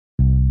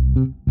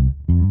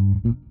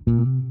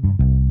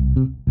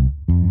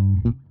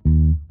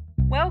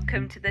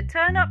welcome to the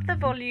Turn Up the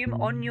Volume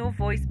on Your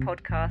Voice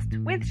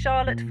podcast with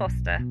Charlotte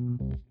Foster.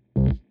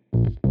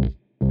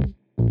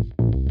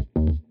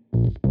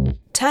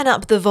 Turn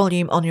Up the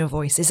Volume on Your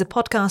Voice is a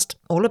podcast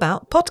all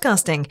about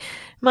podcasting.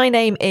 My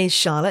name is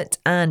Charlotte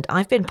and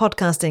I've been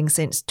podcasting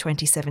since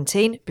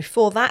 2017.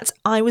 Before that,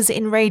 I was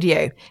in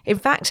radio. In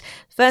fact,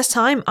 first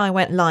time I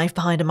went live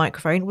behind a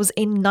microphone was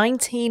in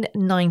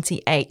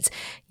 1998.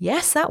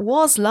 Yes, that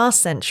was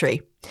last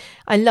century.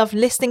 I love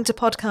listening to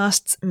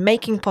podcasts,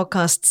 making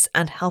podcasts,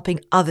 and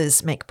helping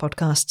others make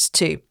podcasts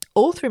too,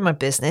 all through my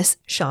business,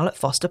 Charlotte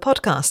Foster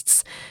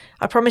Podcasts.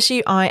 I promise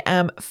you I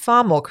am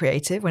far more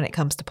creative when it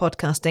comes to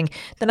podcasting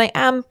than I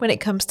am when it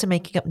comes to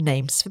making up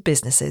names for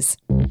businesses.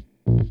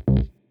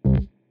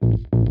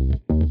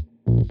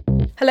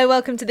 Hello,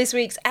 welcome to this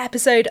week's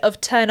episode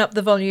of Turn Up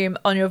the Volume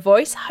on Your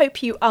Voice.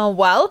 Hope you are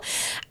well.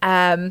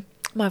 My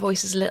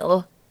voice is a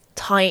little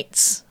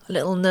tight, a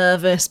little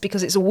nervous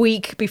because it's a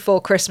week before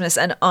Christmas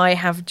and I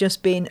have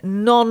just been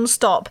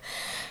non-stop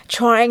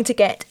trying to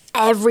get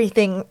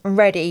everything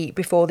ready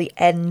before the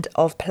end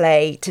of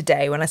play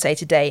today. When I say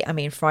today, I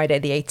mean Friday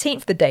the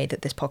 18th, the day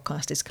that this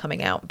podcast is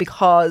coming out,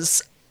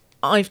 because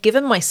I've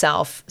given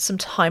myself some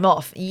time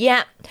off.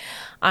 Yeah,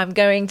 I'm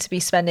going to be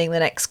spending the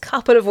next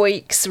couple of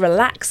weeks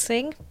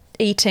relaxing,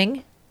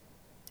 eating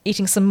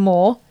some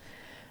more,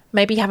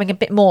 maybe having a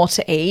bit more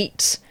to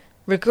eat,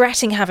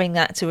 regretting having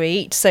that to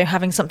eat, so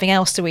having something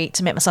else to eat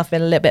to make myself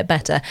feel a little bit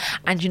better.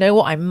 And you know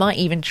what? I might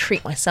even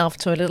treat myself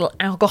to a little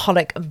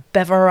alcoholic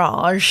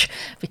beverage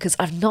because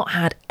I've not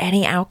had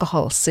any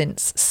alcohol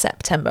since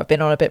September. I've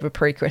been on a bit of a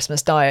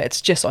pre-Christmas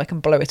diet just so I can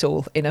blow it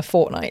all in a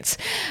fortnight.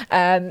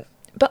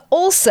 But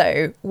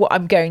also what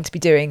I'm going to be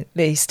doing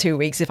these 2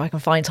 weeks, if I can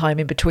find time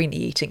in between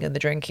the eating and the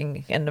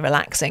drinking and the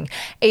relaxing,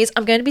 is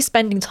I'm going to be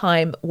spending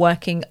time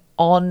working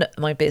on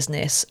my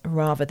business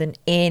rather than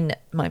in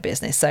my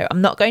business. So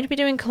I'm not going to be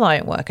doing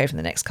client work over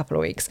the next couple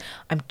of weeks.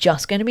 I'm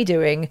just going to be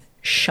doing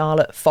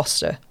Charlotte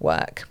Foster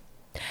work.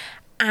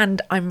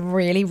 And I'm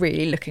really,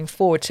 really looking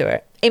forward to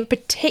it. In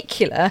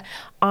particular,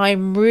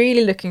 I'm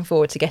really looking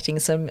forward to getting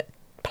some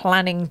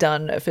planning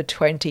done for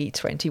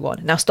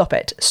 2021. Now stop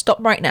it. Stop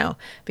right now,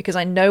 because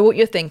I know what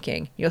you're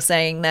thinking. You're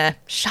saying there,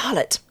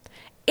 Charlotte,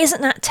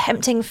 isn't that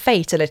tempting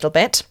fate a little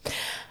bit?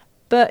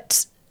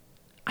 But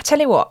I tell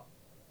you what,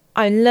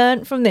 I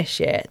learned from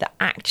this year that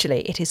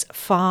actually it is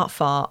far,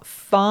 far,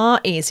 far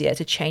easier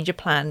to change a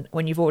plan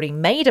when you've already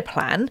made a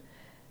plan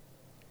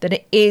than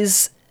it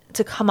is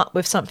to come up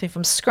with something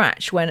from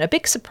scratch when a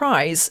big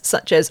surprise,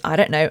 such as, I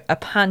don't know, a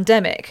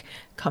pandemic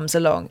comes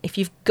along. If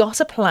you've got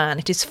a plan,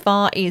 it is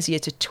far easier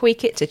to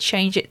tweak it, to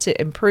change it, to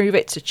improve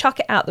it, to chuck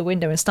it out the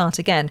window and start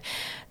again,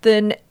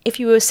 than if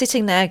you were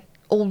sitting there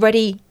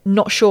already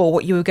not sure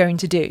what you were going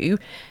to do,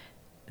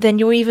 then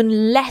you're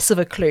even less of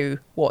a clue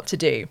what to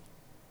do.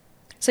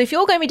 So if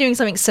you're going to be doing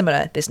something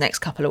similar this next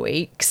couple of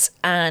weeks,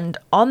 and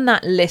on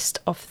that list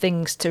of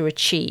things to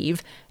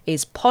achieve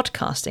is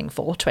podcasting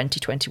for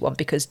 2021,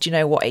 because do you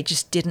know what? It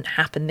just didn't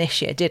happen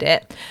this year, did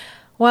it?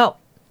 Well,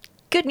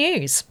 good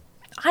news.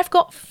 I've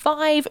got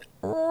 5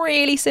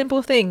 really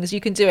simple things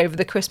you can do over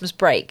the Christmas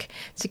break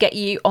to get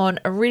you on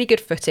a really good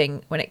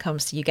footing when it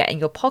comes to you getting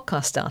your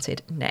podcast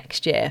started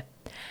next year.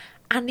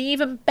 And the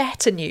even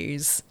better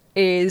news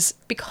is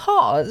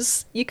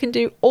because you can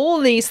do all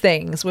these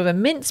things with a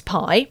mince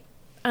pie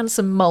and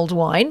some mulled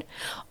wine,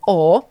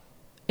 or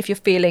if you're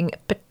feeling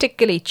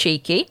particularly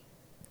cheeky,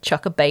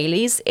 chuck a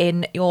Baileys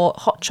in your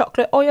hot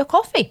chocolate or your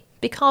coffee,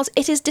 because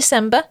it is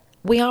December.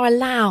 We are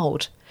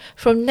allowed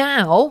from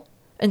now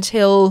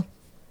until,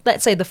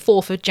 let's say, the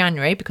 4th of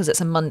January, because it's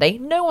a Monday.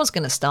 No one's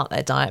going to start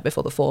their diet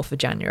before the 4th of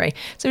January.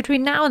 So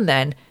between now and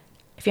then,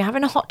 if you're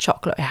having a hot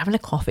chocolate or you're having a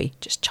coffee,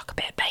 just chuck a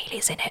bit of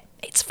Baileys in it.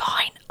 It's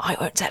fine. I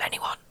won't tell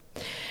anyone.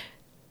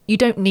 You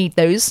don't need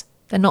those.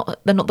 They're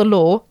not the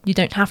law. You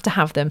don't have to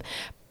have them.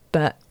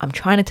 But I'm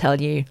trying to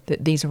tell you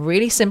that these are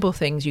really simple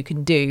things you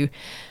can do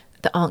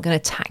that aren't going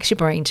to tax your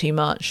brain too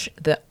much,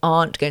 that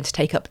aren't going to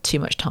take up too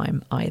much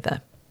time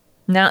either.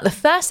 Now, the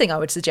first thing I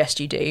would suggest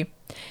you do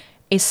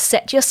is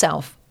set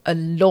yourself a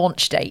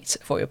launch date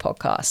for your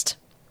podcast.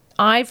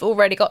 I've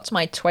already got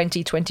my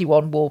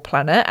 2021 wall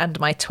planner and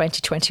my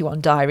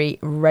 2021 diary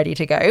ready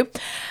to go.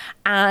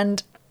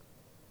 And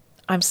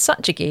I'm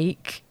such a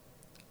geek.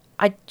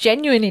 I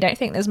genuinely don't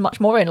think there's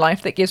much more in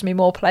life that gives me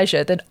more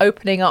pleasure than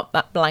opening up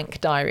that blank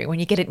diary when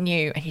you get it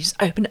new and you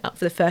just open it up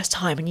for the first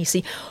time and you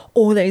see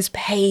all those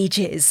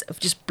pages of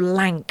just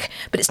blank,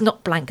 but it's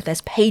not blank.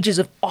 There's pages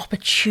of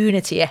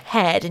opportunity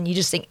ahead and you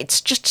just think it's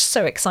just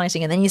so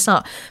exciting. And then you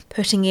start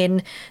putting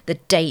in the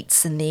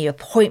dates and the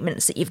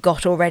appointments that you've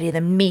got already,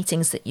 the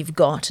meetings that you've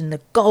got and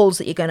the goals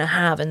that you're going to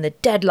have and the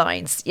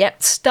deadlines.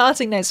 Yep,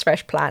 starting those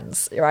fresh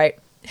plans, right?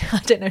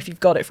 I don't know if you've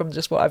got it from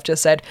just what I've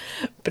just said,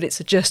 but it's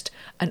just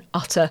an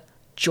utter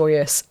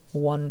joyous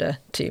wonder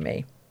to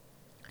me.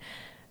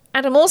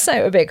 And I'm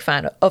also a big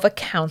fan of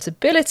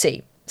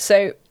accountability.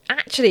 So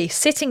actually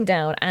sitting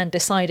down and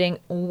deciding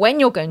when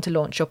you're going to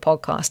launch your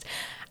podcast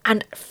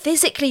and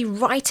physically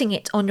writing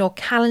it on your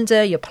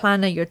calendar, your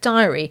planner, your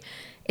diary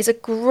is a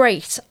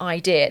great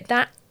idea.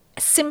 That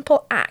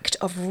simple act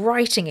of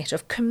writing it,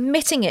 of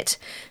committing it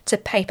to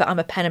paper. I'm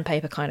a pen and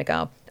paper kind of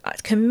girl.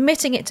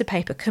 Committing it to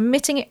paper,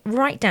 committing it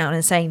right down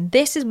and saying,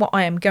 this is what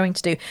I am going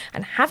to do,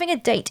 and having a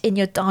date in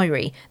your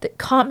diary that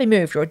can't be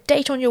moved, or a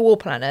date on your wall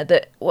planner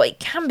that, well, it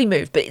can be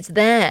moved, but it's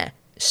there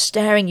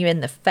staring you in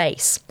the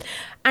face.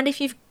 And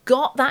if you've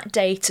got that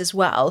date as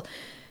well,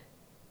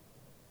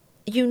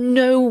 you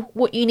know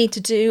what you need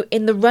to do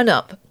in the run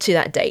up to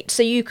that date.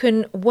 So you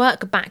can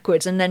work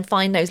backwards and then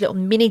find those little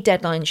mini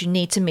deadlines you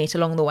need to meet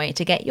along the way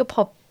to get your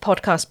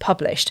podcast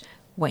published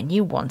when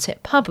you want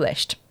it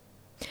published.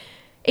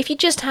 If you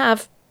just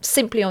have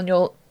simply on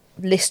your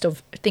list of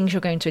things you're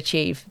going to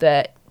achieve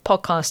the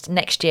podcast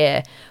next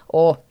year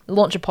or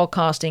launch a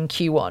podcast in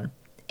Q1,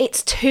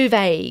 it's too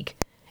vague.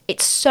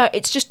 It's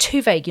just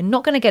too vague. You're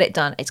not going to get it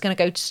done. It's going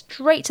to go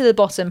straight to the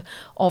bottom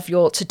of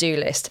your to-do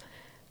list.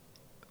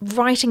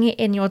 Writing it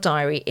in your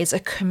diary is a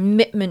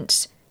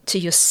commitment to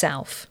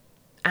yourself,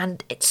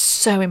 and it's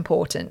so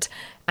important.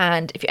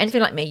 And if you're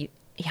anything like me,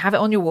 you have it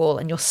on your wall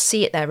and you'll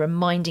see it there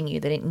reminding you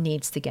that it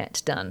needs to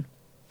get done.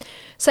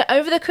 So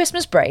over the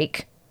Christmas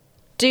break,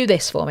 do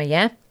this for me,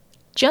 yeah?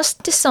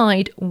 Just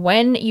decide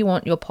when you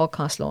want your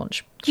podcast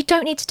launch. You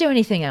don't need to do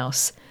anything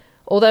else.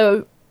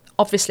 Although,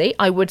 obviously,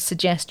 I would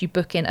suggest you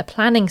book in a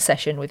planning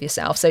session with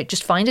yourself. So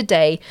just find a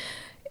day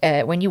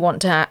when you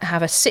want to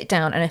have a sit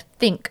down and a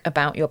think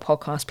about your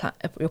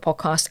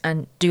podcast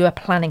and do a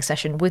planning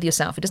session with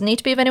yourself. It doesn't need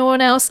to be with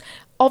anyone else.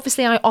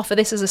 Obviously, I offer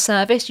this as a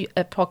service,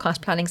 a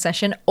podcast planning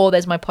session, or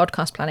there's my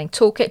podcast planning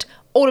toolkit.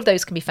 All of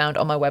those can be found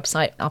on my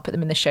website. I'll put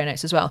them in the show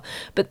notes as well.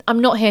 But I'm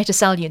not here to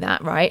sell you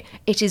that, right?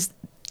 It is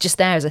just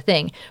there as a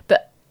thing.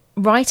 But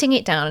writing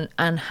it down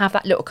and have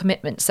that little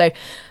commitment. So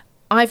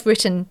I've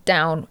written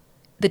down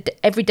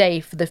every day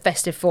for the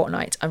festive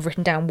fortnight, I've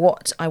written down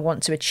what I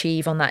want to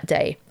achieve on that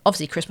day.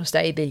 Obviously, Christmas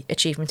Day, the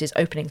achievement is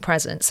opening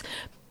presents.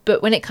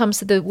 But when it comes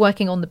to the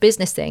working on the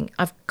business thing,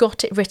 I've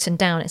got it written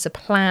down. It's a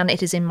plan.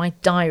 It is in my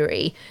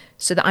diary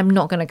so that I'm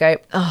not going to go,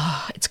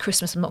 oh, it's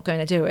Christmas, I'm not going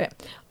to do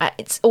it.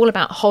 It's all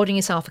about holding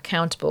yourself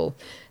accountable.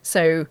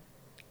 So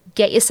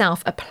get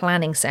yourself a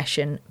planning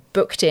session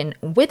booked in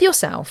with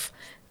yourself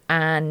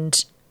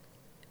and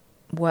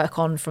work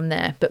on from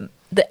there. But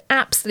the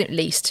absolute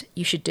least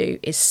you should do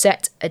is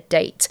set a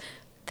date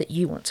that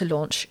you want to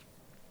launch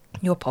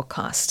your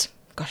podcast.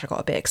 Gosh, I got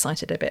a bit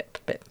excited, a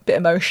bit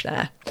emotional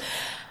there.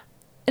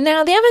 And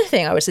now the other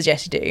thing I would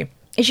suggest you do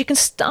is you can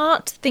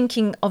start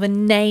thinking of a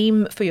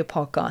name for your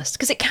podcast,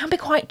 because it can be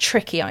quite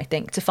tricky, I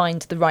think, to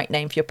find the right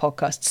name for your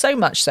podcast. So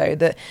much so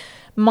that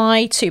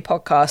my 2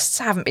 podcasts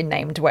haven't been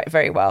named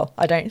very well,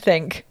 I don't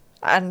think.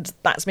 And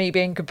that's me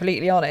being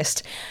completely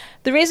honest.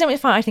 The reason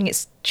why I think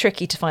it's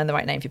tricky to find the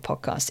right name for your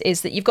podcast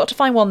is that you've got to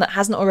find one that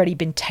hasn't already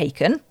been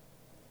taken.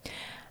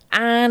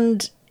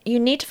 And you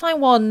need to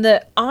find one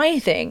that I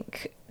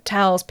think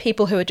tells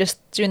people who are just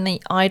doing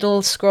the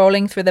idle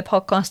scrolling through the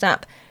podcast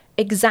app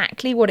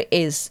exactly what it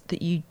is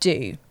that you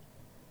do.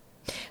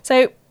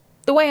 So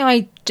the way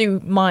I do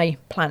my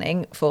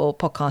planning for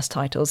podcast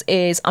titles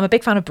is I'm a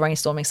big fan of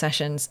brainstorming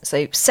sessions.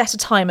 So set a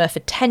timer for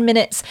 10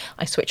 minutes.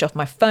 I switch off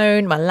my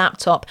phone, my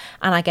laptop,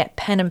 and I get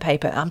pen and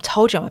paper. I'm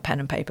told you I'm a pen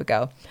and paper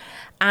girl.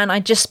 And I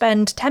just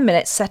spend 10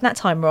 minutes setting that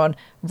timer on,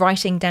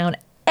 writing down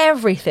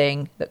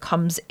everything that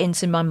comes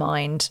into my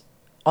mind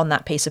on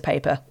that piece of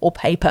paper or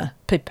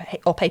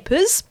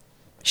papers,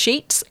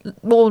 sheets,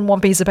 more than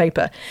one piece of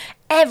paper.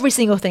 Every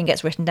single thing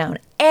gets written down.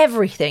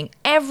 Everything,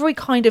 every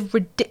kind of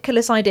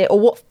ridiculous idea or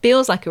what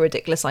feels like a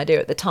ridiculous idea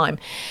at the time,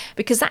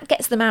 because that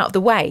gets them out of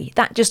the way.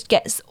 That just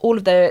gets all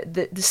of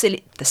the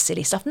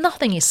silly stuff.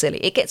 Nothing is silly.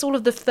 It gets all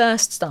of the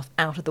first stuff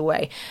out of the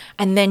way,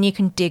 and then you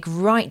can dig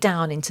right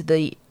down into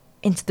the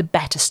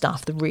better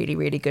stuff, the really,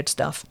 really good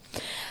stuff.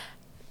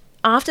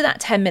 After that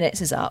 10 minutes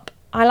is up,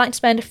 I like to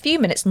spend a few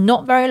minutes,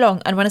 not very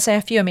long, and when I say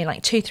a few, I mean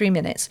like 2-3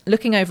 minutes,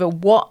 looking over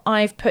what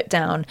I've put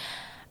down,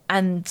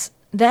 and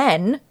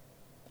then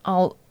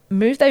I'll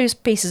move those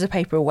pieces of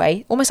paper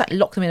away, almost like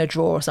lock them in a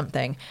drawer or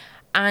something,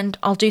 and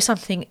I'll do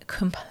something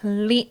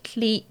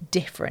completely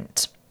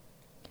different.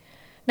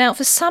 Now,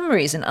 for some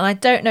reason, and I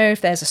don't know if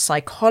there's a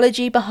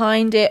psychology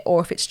behind it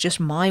or if it's just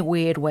my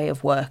weird way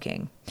of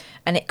working,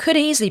 and it could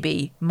easily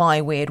be my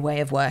weird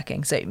way of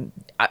working, so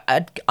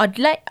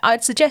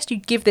I'd suggest you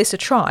give this a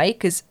try,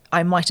 because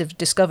I might have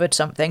discovered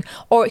something,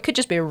 or it could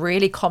just be a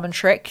really common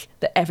trick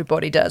that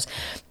everybody does.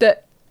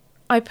 But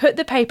I put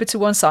the paper to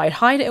one side,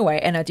 hide it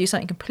away, and I do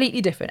something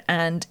completely different,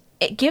 and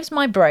it gives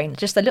my brain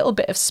just a little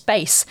bit of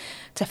space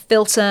to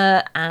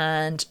filter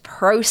and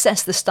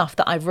process the stuff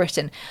that I've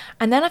written.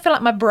 And then I feel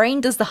like my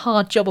brain does the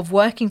hard job of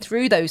working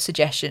through those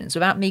suggestions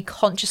without me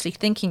consciously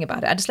thinking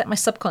about it. I just let my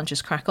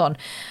subconscious crack on.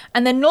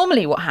 And then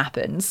normally what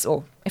happens,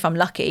 or if I'm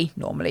lucky,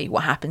 normally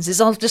what happens is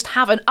I'll just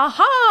have an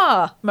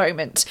aha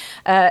moment.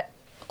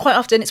 Quite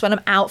often it's when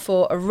I'm out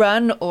for a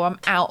run or I'm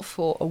out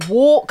for a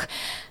walk.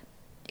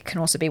 It can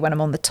also be when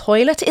I'm on the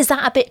toilet. Is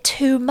that a bit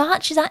too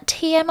much? Is that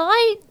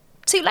TMI?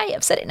 Too late,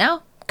 I've said it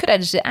now. Could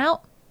edit it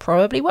out,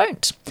 probably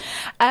won't.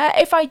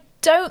 If I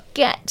don't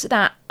get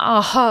that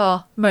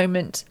aha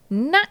moment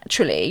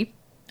naturally,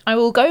 I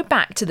will go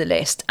back to the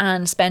list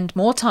and spend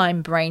more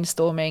time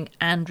brainstorming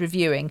and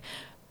reviewing,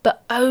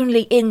 but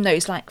only in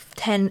those like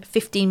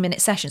 10-15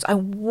 minute sessions. I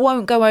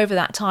won't go over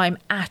that time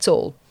at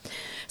all.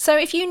 So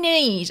if you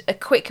need a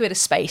quick bit of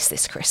space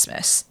this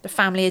Christmas, the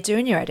family are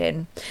doing your head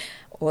in,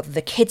 or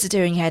the kids are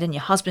doing your head in,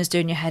 your husband's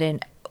doing your head in,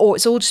 or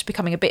it's all just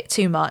becoming a bit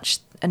too much,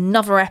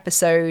 another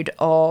episode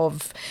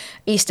of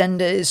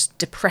EastEnders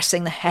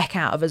depressing the heck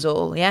out of us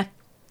all, yeah?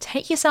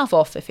 Take yourself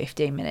off for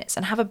 15 minutes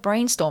and have a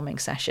brainstorming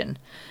session.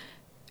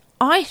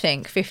 I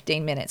think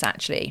 15 minutes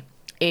actually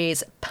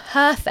is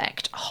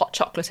perfect hot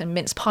chocolate and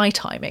mince pie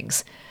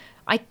timings.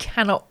 I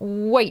cannot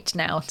wait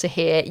now to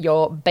hear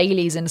your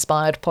Bailey's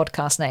inspired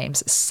podcast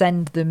names.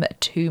 Send them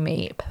to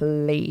me,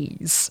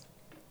 please.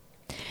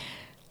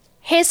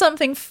 Here's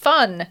something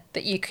fun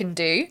that you can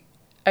do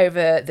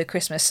over the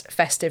Christmas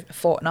festive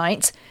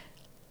fortnight.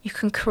 You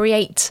can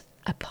create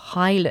a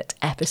pilot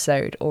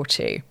episode or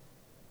two.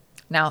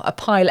 Now, a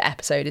pilot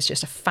episode is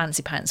just a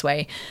fancy pants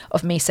way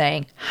of me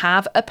saying,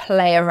 have a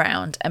play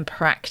around and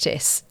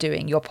practice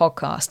doing your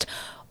podcast.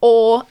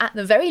 Or at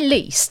the very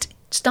least,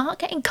 start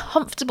getting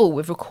comfortable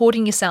with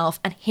recording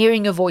yourself and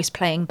hearing your voice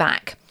playing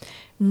back.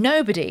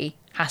 Nobody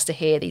has to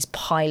hear these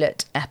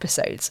pilot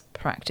episodes,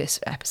 practice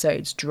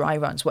episodes, dry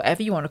runs,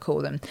 whatever you want to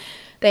call them.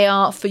 They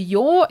are for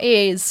your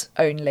ears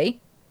only,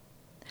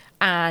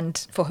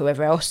 and for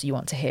whoever else you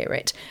want to hear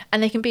it.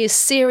 And they can be as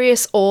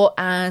serious or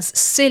as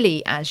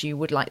silly as you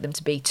would like them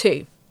to be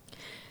too.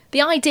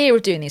 The idea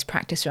of doing these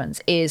practice runs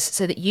is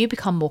so that you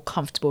become more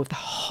comfortable with the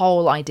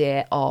whole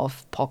idea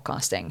of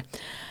podcasting.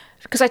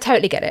 Because I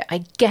totally get it.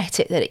 I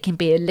get it that it can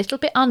be a little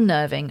bit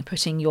unnerving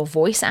putting your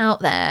voice out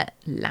there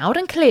loud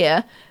and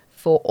clear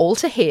for all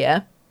to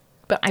hear.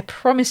 But I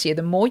promise you,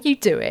 the more you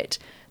do it,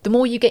 the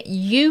more you get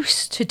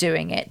used to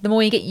doing it, the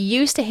more you get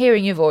used to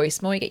hearing your voice,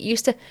 the more you get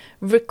used to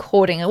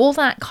recording and all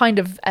that kind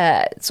of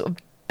sort of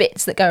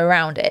bits that go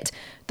around it,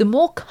 the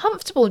more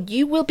comfortable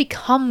you will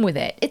become with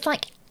it. It's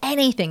like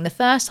anything. The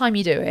first time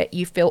you do it,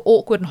 you feel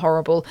awkward and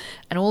horrible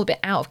and all a bit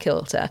out of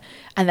kilter.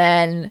 And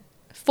then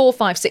 4,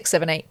 5, 6,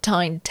 7, 8,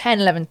 10,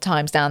 11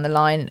 times down the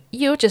line,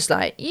 you're just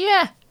like,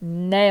 yeah,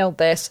 nailed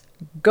this,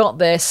 got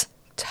this,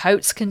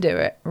 totes can do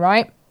it,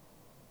 right?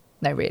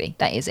 No, really,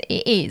 that is it.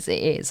 It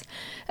is.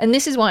 And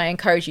this is why I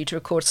encourage you to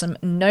record some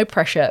no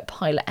pressure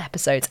pilot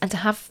episodes and to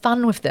have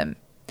fun with them.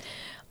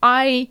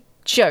 I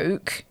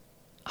joke,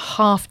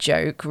 half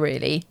joke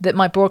really, that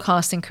my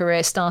broadcasting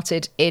career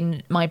started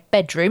in my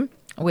bedroom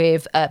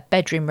with a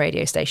bedroom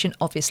radio station,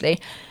 obviously,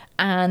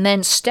 and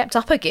then stepped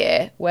up a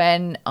gear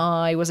when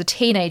I was a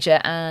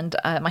teenager and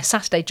my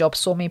Saturday job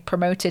saw me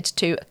promoted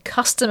to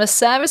customer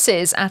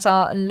services at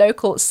our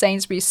local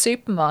Sainsbury's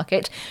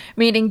supermarket,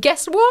 meaning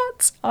guess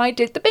what? I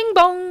did the bing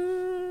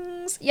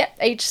bongs. Yep,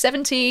 age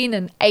 17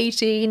 and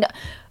 18.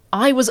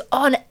 I was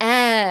on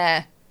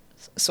air,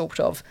 sort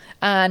of,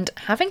 and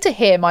having to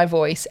hear my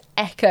voice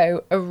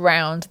echo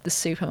around the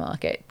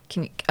supermarket.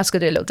 I was going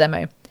to do a little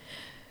demo.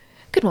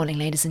 Good morning,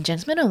 ladies and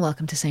gentlemen, and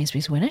welcome to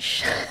Sainsbury's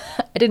Winnish.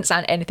 I didn't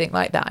sound anything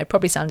like that. I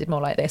probably sounded more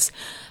like this.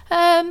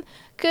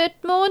 Good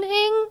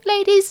morning,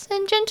 ladies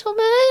and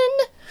gentlemen.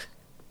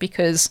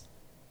 Because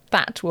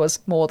that was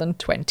more than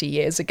 20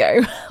 years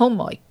ago. Oh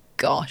my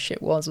gosh,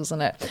 it was,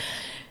 wasn't it?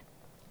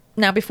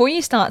 Now, before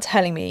you start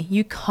telling me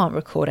you can't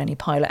record any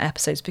pilot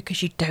episodes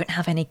because you don't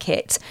have any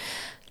kit,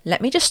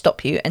 let me just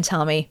stop you and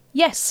tell me,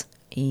 yes,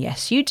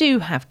 you do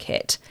have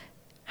kit.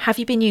 Have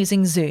you been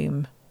using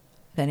Zoom?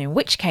 Then in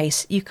which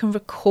case you can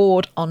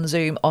record on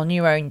Zoom on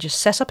your own. Just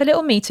set up a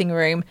little meeting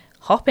room,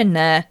 hop in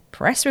there,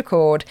 press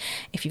record.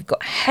 If you've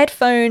got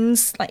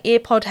headphones, like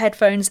earpod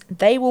headphones,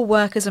 they will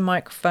work as a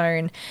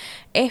microphone.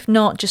 If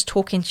not, just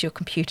talk into your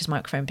computer's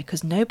microphone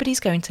because nobody's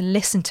going to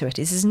listen to it.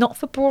 This is not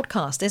for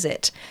broadcast, is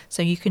it?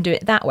 So you can do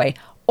it that way.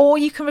 Or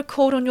you can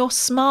record on your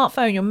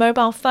smartphone, your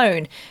mobile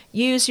phone.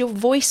 Use your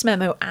voice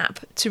memo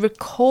app to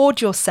record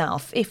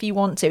yourself if you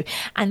want to.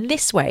 And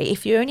this way,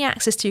 if your only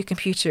access to your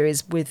computer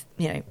is with,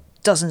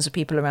 dozens of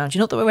people around you,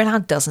 not that we're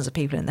allowed dozens of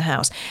people in the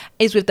house,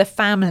 is with the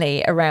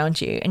family around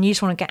you, and you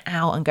just want to get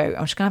out and go,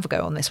 I'm just going to have a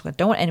go on this one. I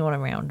don't want anyone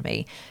around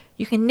me.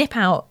 You can nip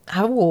out,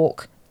 have a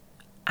walk,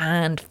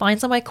 and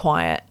find somewhere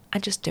quiet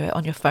and just do it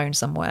on your phone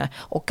somewhere,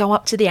 or go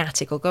up to the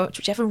attic, or go up to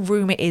whichever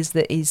room it is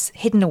that is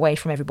hidden away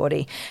from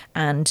everybody,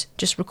 and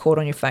just record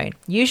on your phone.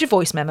 Use your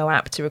voice memo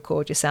app to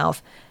record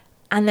yourself,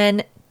 and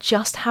then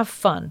just have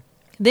fun.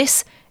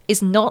 This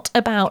is not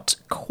about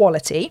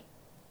quality.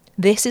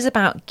 This is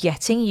about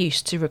getting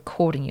used to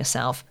recording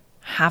yourself,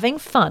 having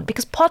fun,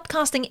 because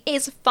podcasting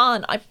is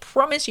fun. I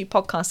promise you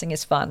podcasting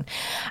is fun.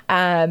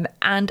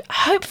 And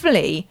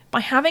hopefully by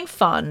having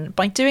fun,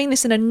 by doing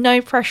this in a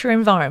no pressure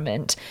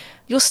environment,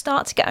 you'll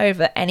start to get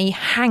over any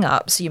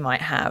hang-ups you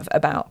might have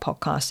about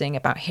podcasting,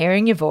 about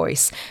hearing your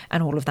voice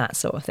and all of that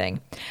sort of thing.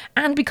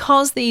 And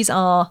because these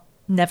are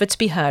never to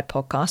be heard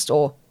podcasts,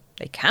 or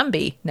they can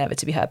be never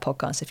to be heard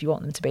podcasts if you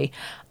want them to be,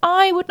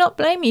 I would not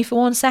blame you for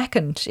 1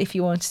 second if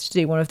you wanted to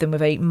do one of them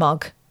with a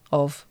mug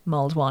of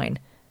mulled wine.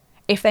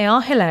 If they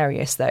are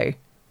hilarious though,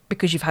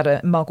 because you've had a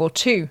mug or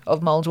two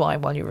of mulled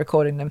wine while you're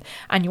recording them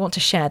and you want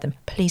to share them,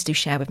 please do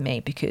share with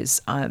me,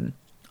 because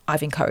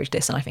I've encouraged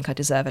this and I think I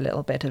deserve a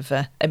little bit of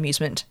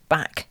amusement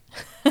back.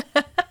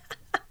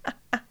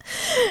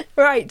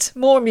 Right,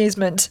 more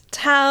amusement.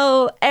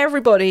 Tell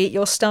everybody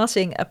you're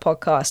starting a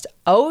podcast.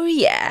 Oh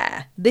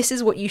yeah, this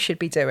is what you should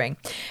be doing.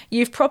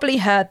 You've probably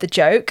heard the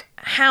joke,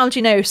 how do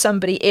you know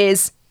somebody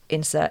is,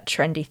 insert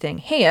trendy thing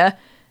here.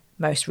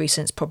 Most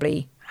recent's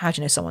probably, how do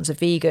you know someone's a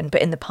vegan?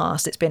 But in the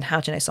past, it's been,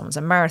 how do you know someone's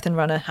a marathon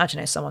runner? How do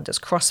you know someone does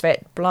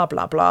CrossFit? Blah,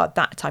 blah, blah,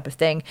 that type of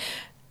thing.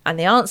 And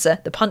the answer,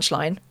 the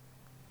punchline,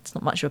 it's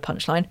not much of a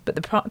punchline, but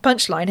the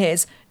punchline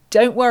is,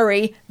 don't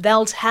worry,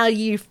 they'll tell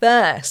you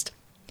first.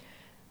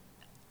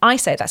 I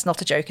say that's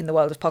not a joke in the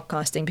world of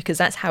podcasting, because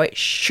that's how it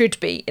should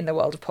be in the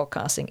world of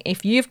podcasting.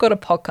 If you've got a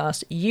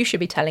podcast, you should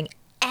be telling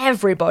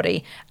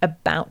everybody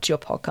about your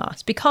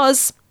podcast,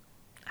 because,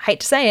 I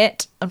hate to say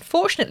it,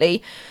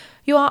 unfortunately,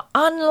 you are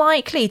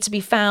unlikely to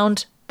be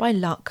found by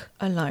luck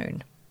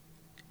alone.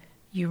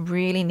 You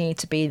really need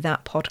to be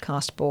that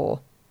podcast bore.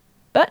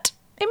 But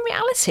in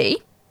reality,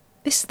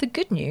 this is the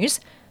good news,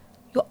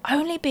 you're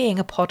only being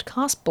a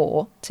podcast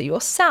bore to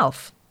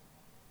yourself,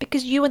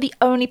 because you are the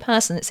only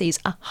person that sees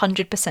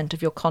 100%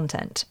 of your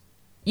content.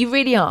 You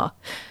really are.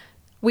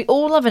 We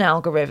all love an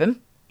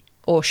algorithm,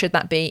 or should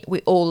that be,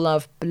 we all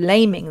love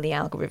blaming the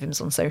algorithms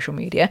on social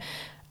media.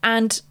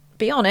 And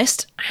be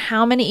honest,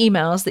 how many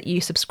emails that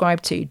you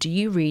subscribe to do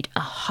you read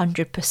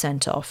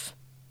 100% of?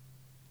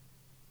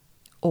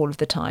 All of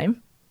the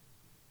time?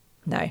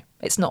 No,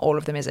 it's not all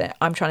of them, is it?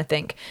 I'm trying to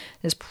think.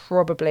 There's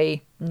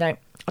probably, no, I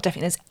don't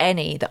think there's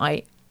any that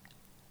I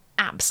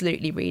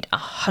absolutely read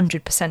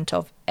 100%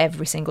 of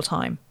every single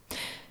time.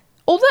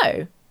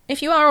 Although,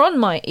 if you are on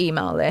my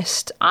email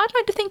list, I'd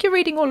like to think you're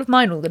reading all of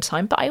mine all the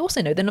time, but I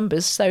also know the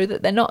numbers so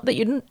that they're not,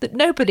 that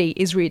nobody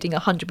is reading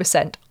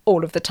 100%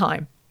 all of the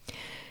time.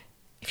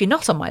 If you're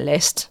not on my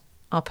list,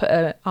 I'll put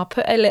a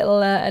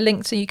little a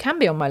link so you can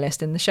be on my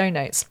list in the show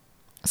notes.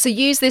 So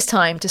use this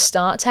time to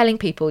start telling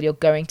people you're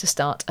going to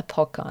start a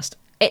podcast.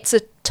 It's a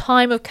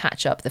time of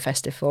catch up, the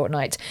festive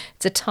fortnight.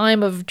 It's a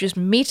time of just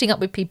meeting up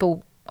with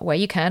people where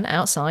you can,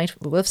 outside,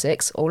 rule of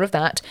six, all of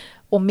that,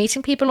 or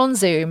meeting people on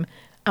Zoom.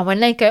 And when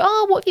they go,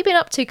 oh, what have you been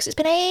up to? Because it's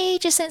been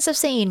ages since I've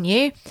seen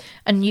you.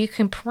 And you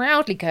can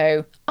proudly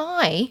go,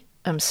 I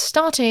am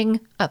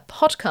starting a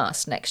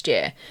podcast next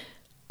year.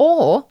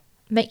 Or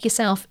make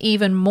yourself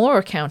even more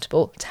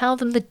accountable. Tell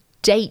them the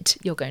date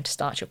you're going to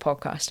start your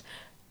podcast.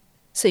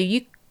 So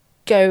you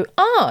go,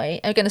 I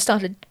am going to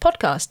start a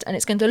podcast and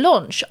it's going to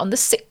launch on the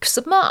 6th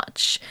of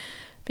March.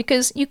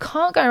 Because you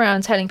can't go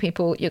around telling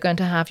people you're going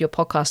to have your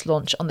podcast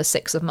launch on the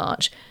 6th of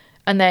March.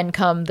 And then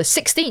come the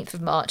 16th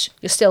of March,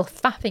 you're still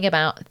faffing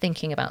about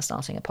thinking about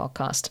starting a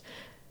podcast.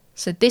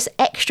 So this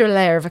extra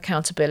layer of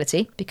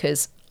accountability,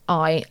 because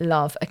I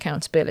love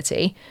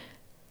accountability,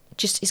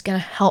 just is going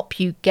to help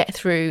you get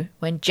through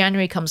when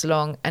January comes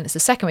along and it's the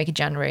second week of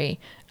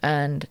January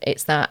and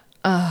it's that,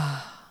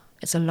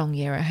 it's a long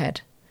year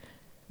ahead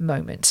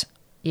moment.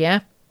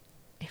 Yeah?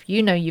 If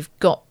you know you've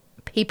got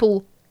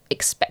people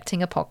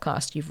expecting a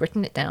podcast, you've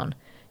written it down,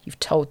 you've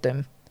told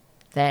them,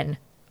 then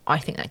I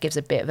think that gives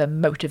a bit of a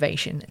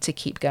motivation to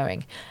keep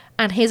going.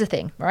 And here's the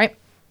thing, right?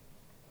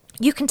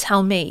 You can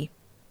tell me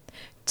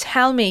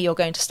you're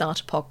going to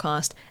start a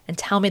podcast and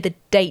tell me the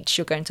date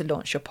you're going to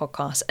launch your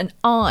podcast, and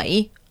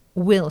I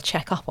will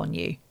check up on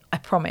you. I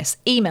promise.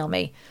 Email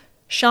me,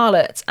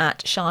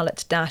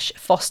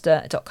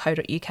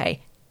 charlotte@charlotte-foster.co.uk.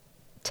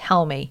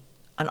 Tell me,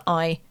 and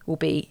I will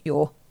be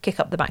your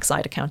kick up the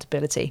backside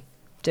accountability.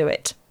 Do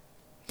it.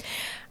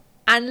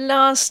 And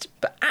last,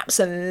 but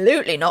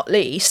absolutely not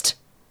least,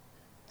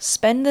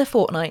 spend the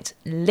fortnight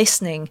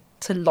listening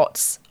to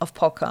lots of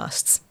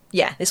podcasts.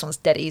 Yeah, this one's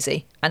dead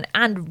easy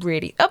and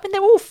really, I mean,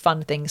 they're all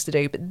fun things to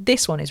do, but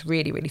this one is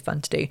really, really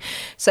fun to do.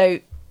 So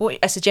what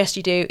I suggest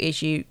you do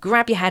is you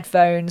grab your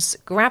headphones,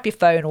 grab your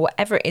phone, or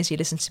whatever it is you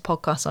listen to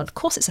podcasts on. Of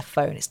course it's a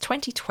phone, it's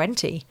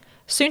 2020,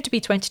 soon to be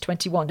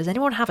 2021. Does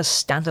anyone have a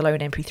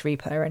standalone MP3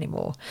 player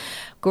anymore?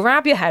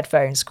 Grab your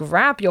headphones,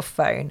 grab your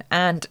phone,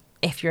 and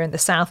if you're in the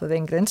south of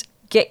England,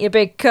 get your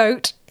big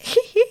coat.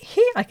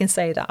 I can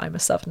say that, I'm a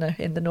southerner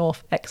in the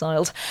north,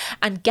 exiled.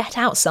 And get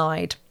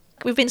outside.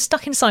 We've been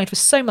stuck inside for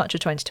so much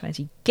of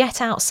 2020. Get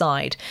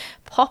outside,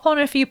 pop on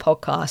a few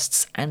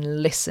podcasts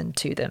and listen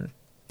to them.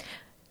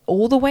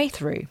 All the way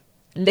through.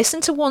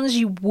 Listen to ones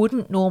you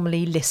wouldn't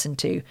normally listen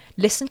to.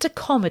 Listen to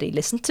comedy,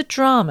 listen to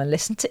drama,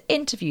 listen to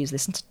interviews,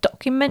 listen to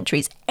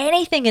documentaries,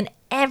 anything and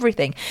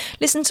everything.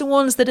 Listen to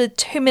ones that are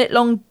 2-minute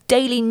long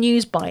daily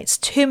news bites,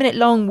 2-minute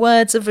long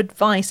words of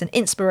advice and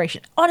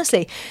inspiration.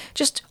 Honestly,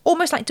 just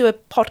almost like do a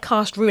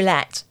podcast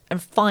roulette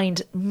and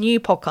find new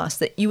podcasts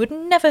that you would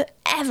never,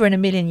 ever in a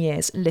million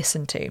years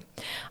listen to.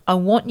 I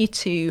want you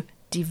to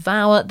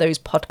devour those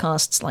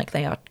podcasts like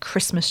they are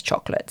Christmas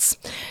chocolates.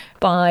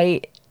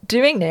 By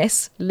doing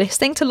this,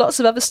 listening to lots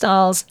of other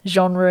styles,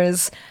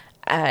 genres,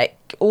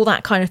 all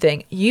that kind of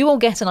thing, you will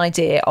get an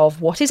idea of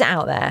what is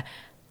out there.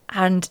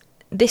 And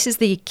this is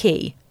the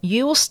key.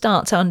 You will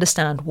start to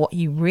understand what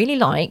you really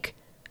like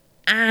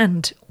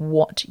and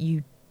what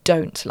you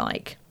don't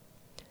like.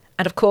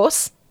 And of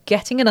course,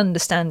 getting an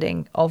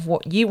understanding of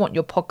what you want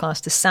your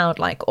podcast to sound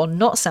like or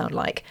not sound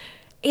like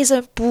is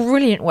a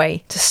brilliant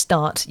way to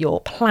start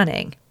your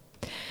planning.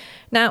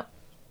 Now,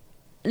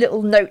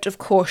 little note of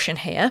caution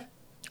here.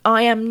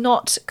 I am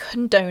not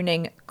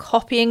condoning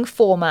copying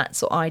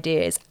formats or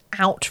ideas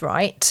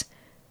outright,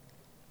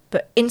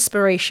 but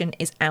inspiration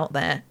is out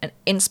there, and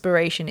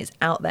inspiration is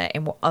out there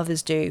in what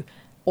others do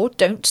or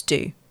don't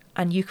do,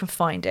 and you can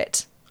find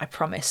it. I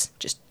promise.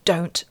 Just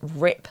don't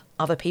rip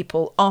other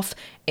people off.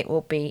 It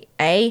will be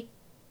A,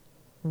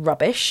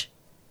 rubbish,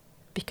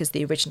 because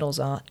the originals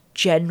are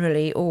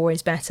generally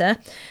always better,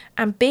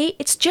 and B,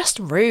 it's just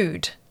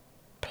rude.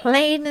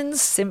 Plain and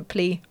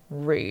simply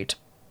rude.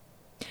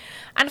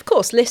 And of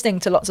course, listening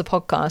to lots of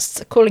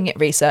podcasts, calling it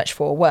research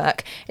for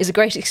work, is a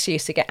great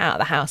excuse to get out of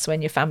the house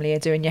when your family are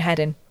doing your head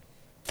in.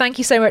 Thank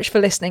you so much for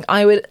listening.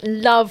 I would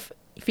love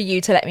for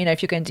you to let me know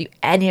if you're going to do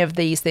any of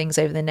these things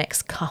over the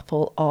next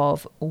couple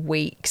of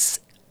weeks.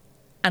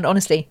 And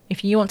honestly,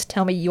 if you want to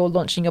tell me you're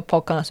launching your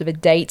podcast with a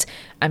date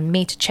and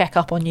me to check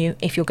up on you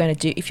if you're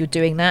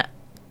doing that,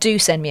 do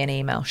send me an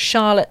email,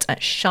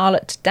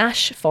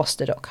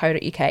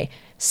 charlotte@charlotte-foster.co.uk.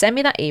 Send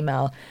me that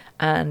email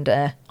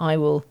and I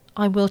will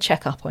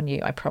check up on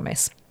you, I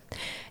promise.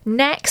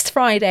 Next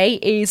Friday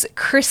is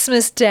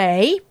Christmas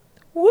Day.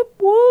 Whoop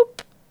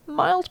whoop,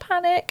 mild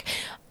panic.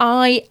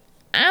 I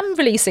am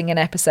releasing an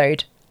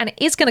episode and it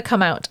is going to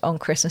come out on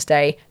Christmas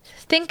Day.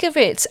 Think of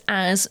it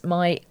as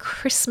my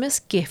Christmas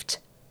gift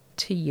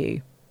to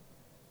you.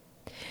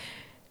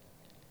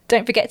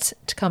 Don't forget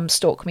to come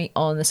stalk me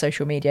on the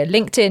social media.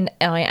 LinkedIn,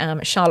 I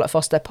am Charlotte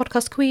Foster,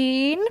 Podcast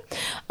Queen.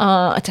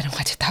 I don't know why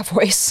I did that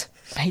voice.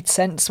 Made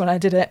sense when I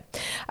did it.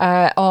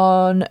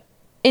 On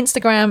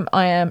Instagram,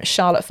 I am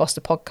Charlotte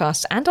Foster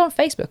Podcast, and on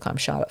Facebook, I'm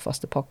Charlotte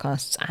Foster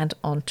Podcasts, and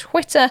on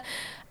Twitter,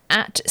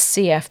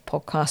 @CF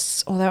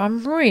Podcasts, although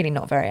I'm really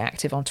not very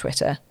active on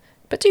Twitter.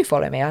 But do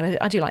follow me.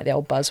 I do like the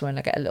old buzz when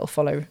I get a little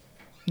follow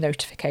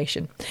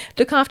notification.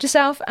 Look after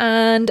yourself,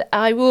 and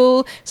I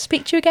will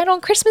speak to you again on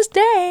Christmas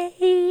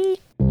Day.